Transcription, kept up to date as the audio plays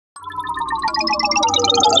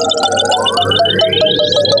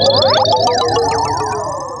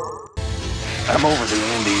I'm over the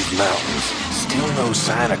Andes Mountains. Still no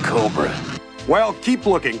sign of Cobra. Well, keep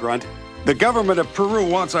looking, Grunt. The government of Peru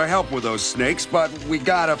wants our help with those snakes, but we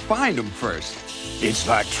gotta find them first. It's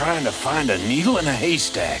like trying to find a needle in a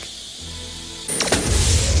haystack.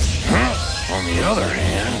 On the other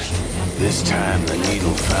hand, this time the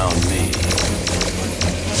needle found me.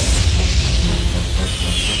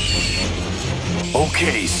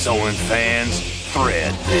 Okay, sewing fans,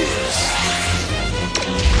 thread this.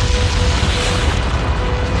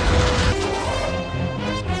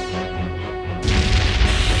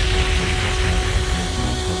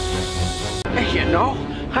 Hey, you know,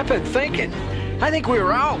 I've been thinking. I think we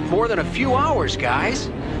were out more than a few hours, guys.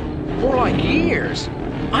 More like years.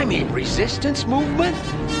 I mean, resistance movement?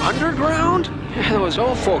 Underground? Those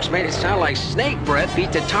old folks made it sound like snake breath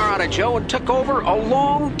beat the tar out of Joe and took over a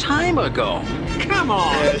long time ago. Come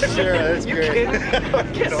on. Yeah, sure, that's you great.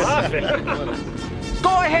 kidding? Get off it.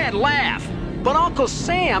 Go ahead, laugh. But Uncle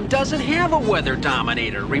Sam doesn't have a weather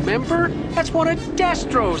dominator, remember? That's one of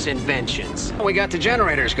Destro's inventions. We got the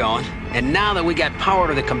generators going, and now that we got power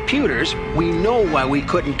to the computers, we know why we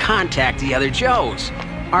couldn't contact the other Joes.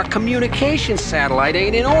 Our communication satellite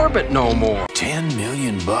ain't in orbit no more. 10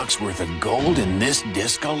 million bucks worth of gold in this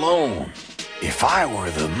disc alone. If I were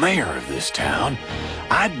the mayor of this town,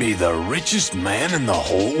 I'd be the richest man in the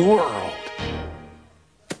whole world.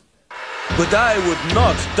 But I would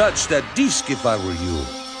not touch that disc if I were you.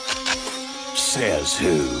 Says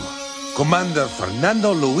who? Commander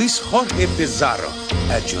Fernando Luis Jorge Pizarro,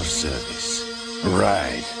 at your service.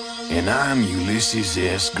 Right. And I'm Ulysses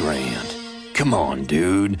S. Grant. Come on,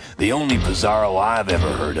 dude. The only Pizarro I've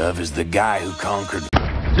ever heard of is the guy who conquered...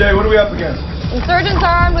 Jay, what are we up against? Insurgents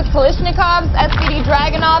are armed with Kalashnikovs, SPD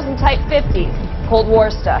Dragunovs, and Type 50s. Cold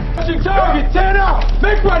War stuff. Target, 10 out!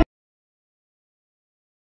 Make ready!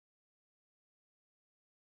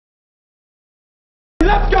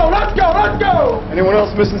 Let's go, let's go, let's go! Anyone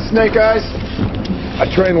else missing Snake Eyes?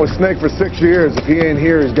 I trained with Snake for 6 years. If he ain't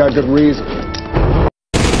here, he's got good reason.